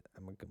get it.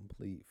 I'm a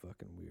complete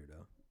fucking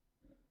weirdo.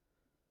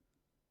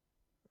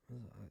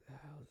 What the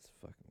hell is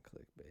fucking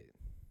clickbait?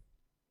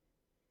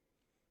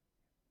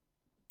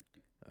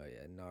 Oh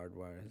yeah,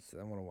 Nardwuar.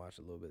 I want to watch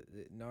a little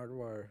bit.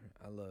 Nardwuar.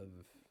 I love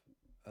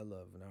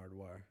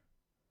Nardwuar.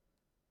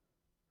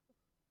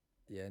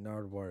 Yeah,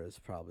 Nardwuar is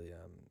probably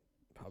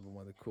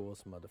one of the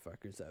coolest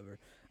motherfuckers ever.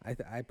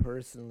 I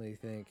personally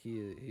think he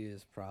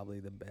is probably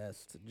the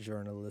best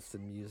journalist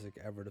in music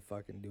ever to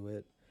fucking do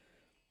it,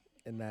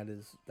 and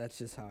that's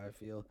just how I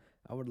feel.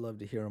 I would love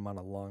to hear him on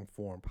a long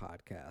form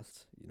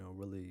podcast.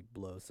 Really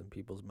blow some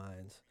people's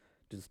minds.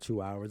 Just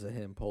 2 hours of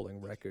him pulling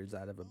records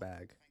out of a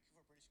bag.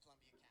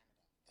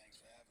 Thanks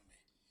for having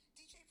me.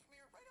 DJ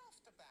Premier, right off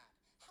the bat,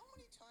 how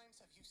many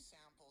times have you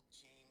sampled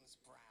James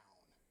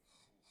Brown?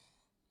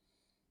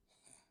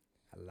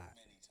 A lot.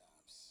 Many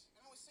times.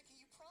 And I was thinking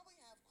you probably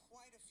have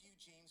quite a few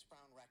James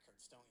Brown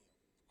records, don't you?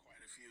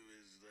 Quite a few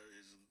is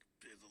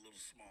a little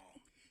small.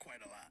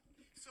 Quite a lot.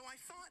 So I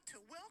thought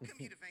to welcome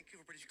you to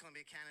Vancouver, British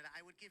Columbia, Canada,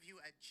 I would give you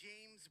a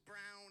James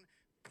Brown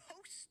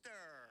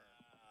poster.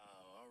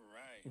 Oh, all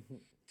right.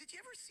 Did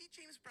you ever see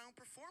James Brown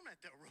perform at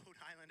the Rhode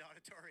Island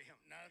Auditorium?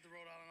 Not at the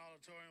Rhode Island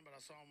Auditorium, but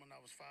I saw him when I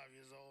was 5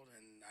 years old,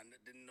 and I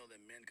didn't know that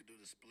men could do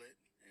the split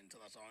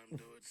until I saw him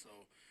do it.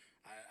 So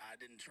I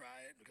didn't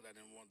try it because I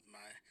didn't want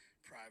my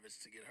privates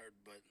to get hurt,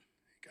 but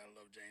gotta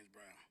love James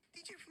Brown.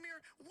 DJ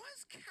Premier,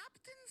 was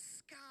Captain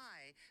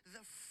Sky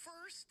the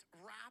first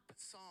rap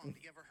song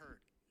that you ever heard?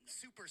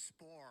 Super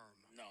Sporm.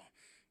 No,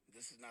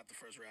 this is not the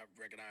first rap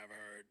record I ever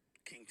heard.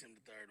 King Tim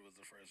III was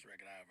the first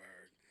record I ever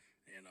heard.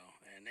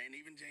 And then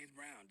even James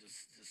Brown,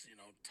 just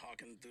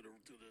talking through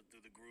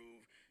the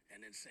groove, and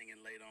then singing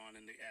late on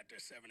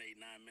after 7, 8,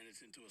 9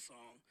 minutes into a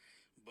song.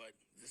 But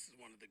this is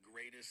one of the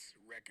greatest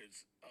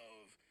records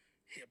of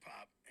hip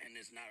hop, and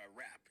it's not a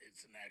rap;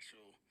 it's an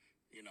actual,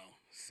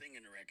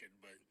 singing record.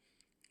 But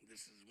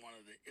this is one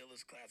of the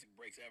illest classic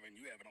breaks ever, and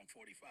you have it on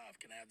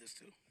 45. Can I have this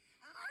too?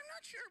 I'm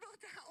not sure about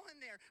that one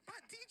there,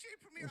 but DJ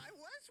Premier, I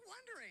was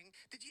wondering,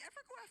 did you ever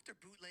go after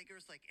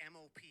bootleggers like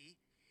MOP?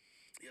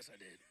 Yes, I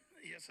did.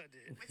 Yes, I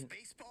did. With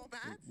baseball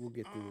bats? We'll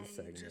get through this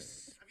segment.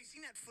 Have you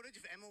seen that footage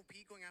of MOP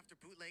going after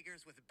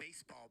bootleggers with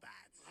baseball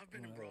bats? I've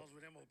been in brawls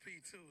with MOP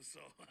too, so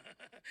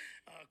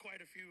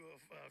quite a few of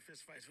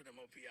fist fights with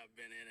MOP I've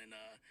been in, and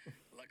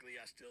luckily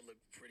I still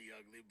look pretty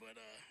ugly. But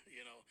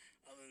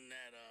other than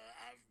that,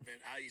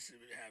 I used to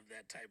have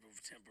that type of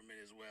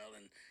temperament as well,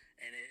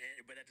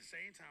 but at the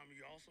same time,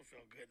 you also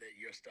felt good that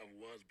your stuff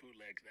was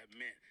bootleg. That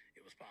meant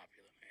it was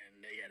popular,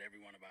 and they had every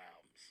one of our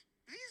albums.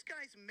 These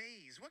guys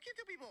maze. What can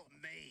you do people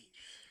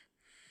maze?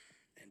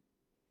 And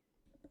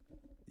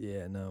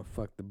Yeah, no,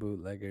 fuck the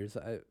bootleggers.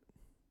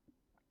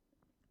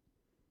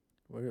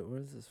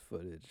 Where's this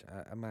footage?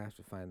 I might have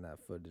to find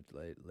that footage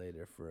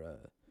later for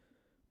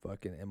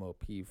fucking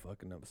MOP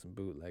fucking up some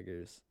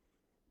bootleggers.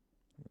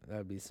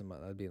 That'd be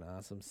an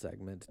awesome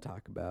segment to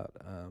talk about.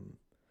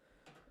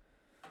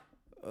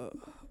 Wow.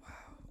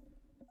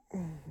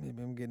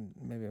 Maybe I'm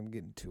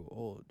getting too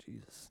old.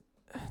 Jesus,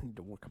 I need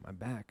to work on my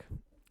back.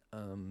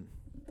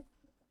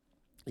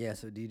 Yeah.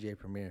 So DJ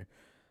Premier,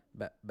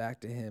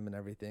 back to him and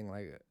everything.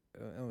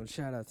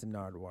 Shout out to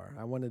Nardwuar.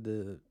 I wanted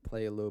to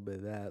play a little bit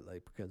of that,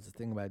 because the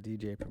thing about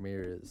DJ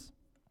Premier is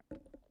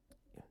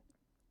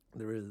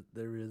there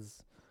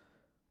is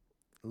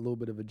a little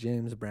bit of a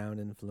James Brown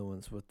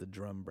influence with the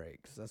drum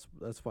breaks.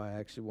 That's why I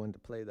actually wanted to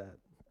play that,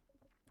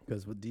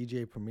 because with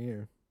DJ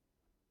Premier,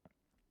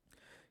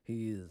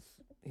 he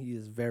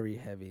is very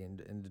heavy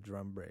in the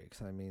drum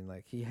breaks. I mean,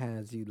 he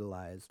has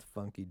utilized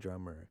Funky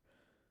Drummer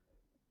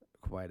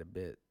quite a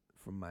bit,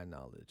 from my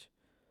knowledge.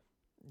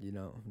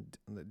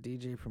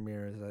 DJ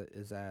Premier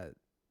is at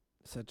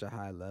such a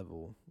high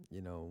level,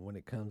 when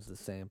it comes to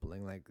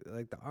sampling, like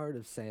the art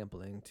of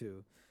sampling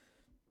too,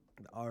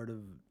 the art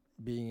of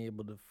being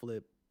able to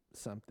flip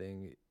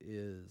something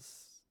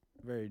is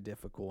very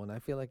difficult, and I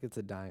feel like it's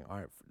a dying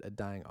art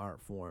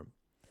form.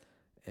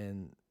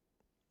 And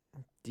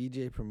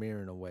DJ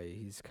Premier, in a way,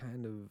 he's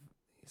kind of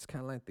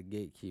like the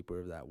gatekeeper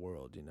of that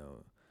world,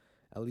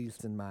 At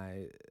least in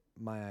my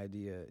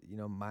idea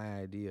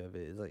of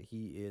it is like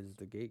he is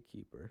the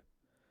gatekeeper.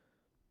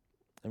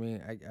 I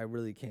mean, I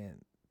really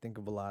can't think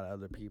of a lot of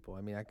other people.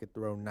 I mean, I could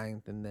throw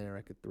Ninth in there.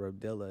 I could throw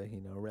Dilla,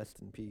 rest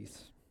in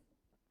peace.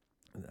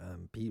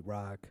 Pete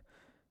Rock,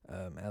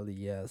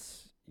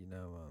 LES,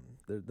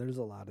 there's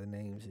a lot of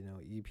names,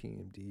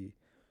 EPMD,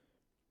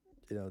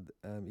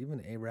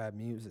 even Arab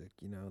music,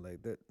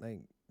 like that,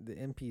 like the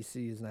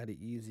MPC is not an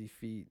easy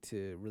feat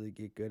to really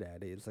get good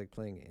at it. It's like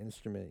playing an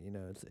instrument,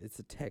 it's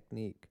a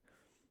technique.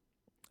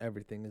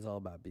 Everything is all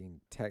about being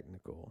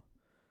technical,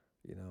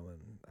 and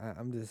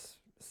I'm just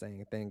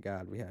saying, thank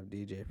God we have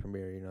DJ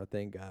Premier,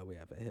 thank God we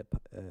have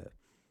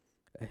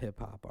a hip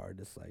hop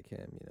artist like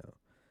him,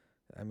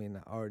 I mean,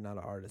 not an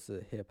artist,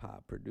 a hip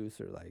hop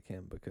producer like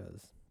him,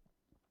 because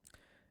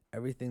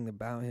everything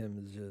about him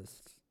is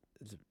just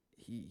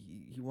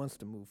he wants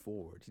to move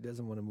forward. He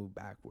doesn't want to move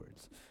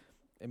backwards.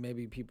 And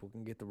maybe people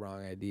can get the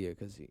wrong idea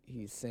because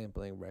he's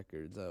sampling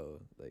records. Oh,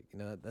 like,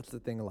 that's the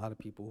thing. A lot of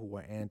people who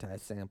are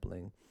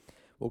anti-sampling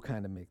will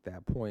kind of make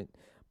that point.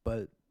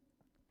 But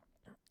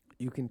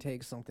you can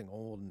take something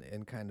old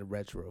and kind of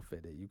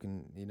retrofit it. You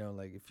can,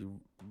 like if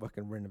you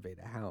fucking renovate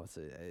a house,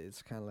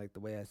 it's kind of like the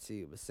way I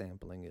see it with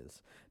sampling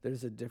is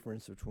there's a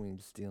difference between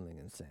stealing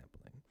and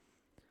sampling.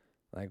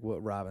 Like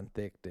what Robin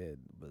Thicke did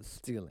was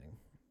stealing.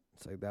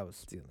 It's like that was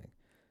stealing.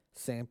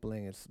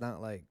 Sampling, it's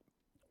not like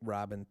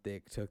Robin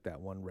Thicke took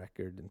that one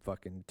record and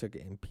fucking took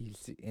an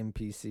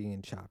MPC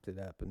and chopped it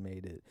up and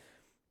made it.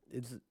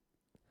 It's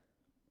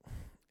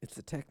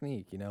a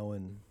technique,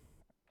 and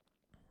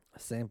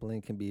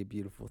sampling can be a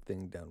beautiful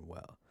thing done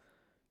well.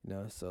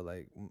 So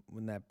like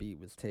when that beat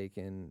was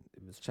taken,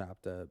 it was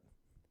chopped up.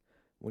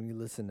 When you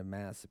listen to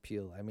Mass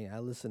Appeal, I mean, I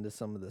listened to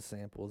some of the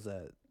samples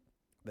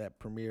that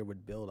Premier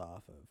would build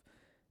off of,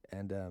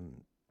 and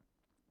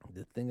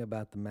the thing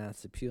about the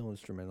Mass Appeal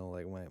instrumental,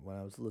 like when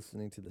I was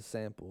listening to the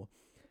sample,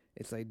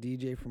 it's like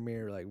DJ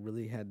Premier like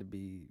really had to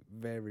be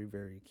very,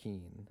 very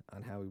keen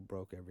on how he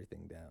broke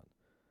everything down.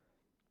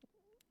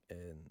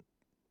 And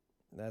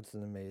that's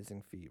an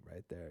amazing feat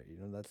right there.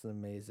 That's an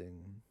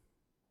amazing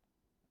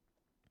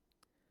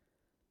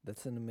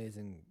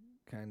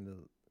kind of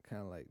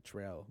like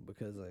trail,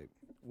 because like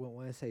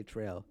when I say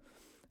trail,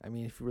 I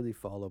mean if you really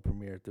follow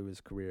Premier through his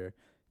career,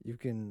 you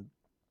can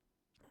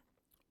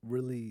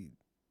really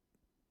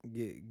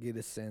get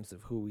a sense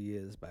of who he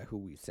is by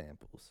who he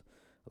samples.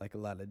 Like a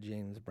lot of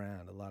James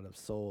Brown, a lot of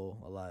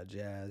soul, a lot of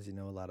jazz,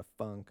 a lot of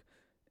funk,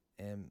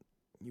 and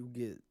you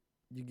get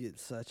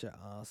such a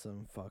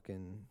awesome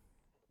fucking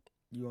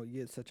you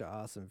get such an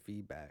awesome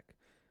feedback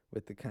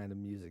with the kind of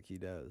music he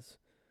does.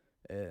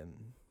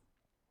 And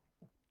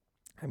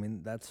I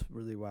mean, that's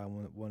really why I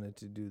wanted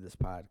to do this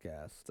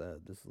podcast,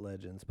 this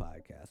Legends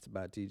podcast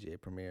about DJ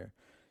Premier,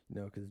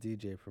 because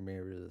DJ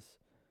Premier is,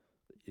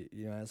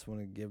 I just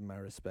want to give him my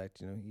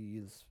respect.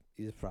 He's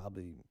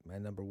probably my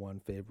number one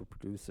favorite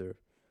producer,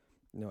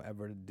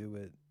 ever to do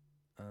it.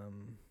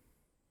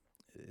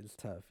 It's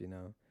tough,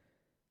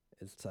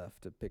 It's tough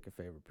to pick a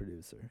favorite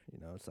producer.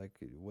 It's like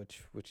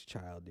which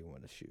child do you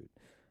want to shoot?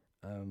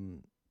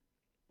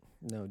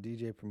 No,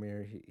 DJ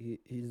Premier,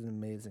 he's an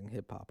amazing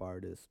hip hop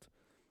artist.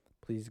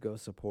 Please go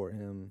support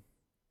him.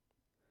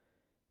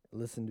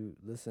 Listen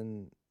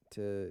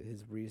to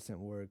his recent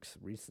works.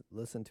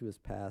 Listen to his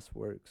past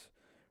works.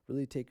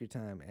 Really take your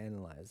time,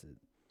 analyze it.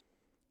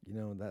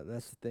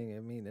 That's the thing. I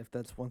mean, if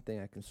that's one thing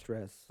I can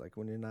stress, like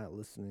when you're not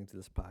listening to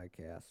this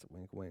podcast,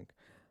 wink wink,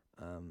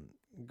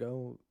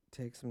 go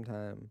take some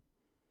time,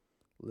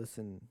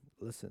 listen,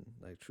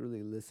 like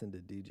truly listen to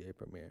DJ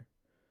Premier,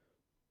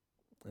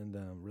 and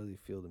really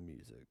feel the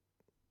music.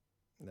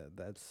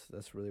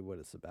 That's really what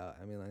it's about.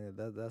 I mean, like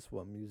that's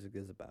what music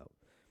is about.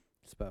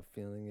 It's about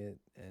feeling it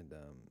and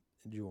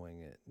enjoying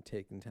it and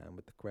taking time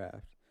with the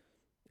craft.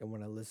 And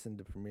when I listen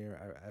to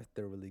Premier, I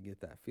thoroughly get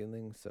that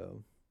feeling.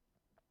 So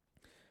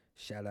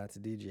shout out to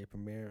DJ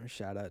Premier.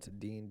 Shout out to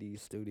D&D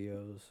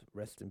Studios.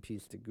 Rest in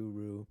peace to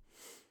Guru.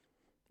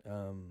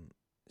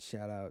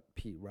 Shout out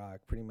Pete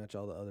Rock. Pretty much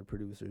all the other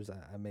producers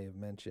I may have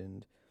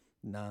mentioned.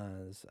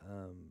 Nas.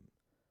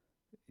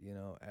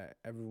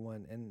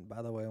 Everyone. And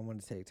by the way, I want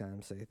to take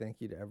time to say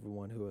thank you to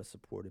everyone who has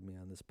supported me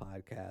on this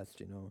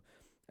podcast.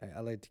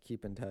 I like to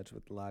keep in touch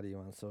with a lot of you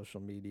on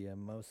social media,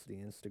 mostly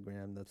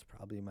Instagram. That's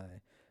probably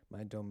my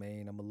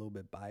domain. I'm a little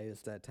bit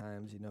biased at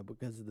times,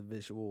 because of the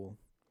visuals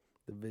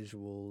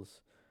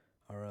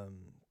are I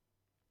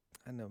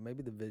don't know,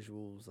 maybe the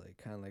visuals like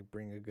kind of like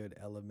bring a good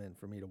element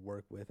for me to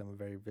work with. I'm a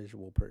very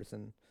visual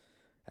person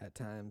at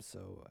times,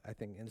 so I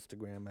think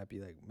Instagram might be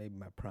like maybe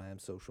my prime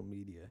social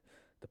media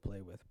to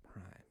play with.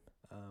 Prime.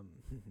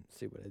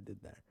 See what I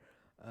did there.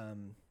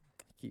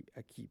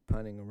 I keep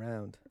punning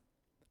around.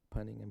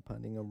 punning and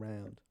punning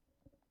around.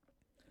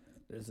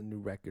 There's a new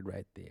record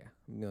right there.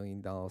 $1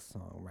 million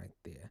song right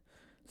there.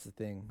 It's the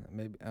thing.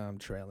 Maybe I'm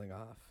trailing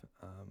off.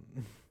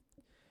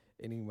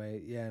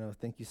 Anyway, yeah, no,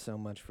 thank you so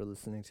much for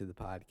listening to the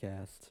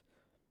podcast.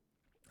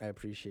 I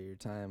appreciate your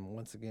time.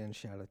 Once again,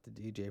 shout out to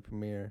DJ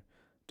Premier.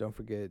 Don't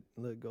forget,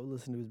 go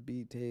listen to his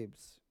beat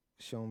tapes.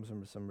 Show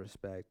him some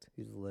respect.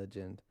 He's a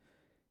legend.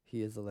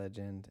 He is a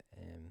legend.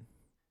 And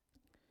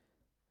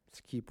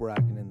just keep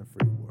rocking in the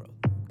free world.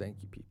 Thank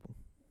you, people.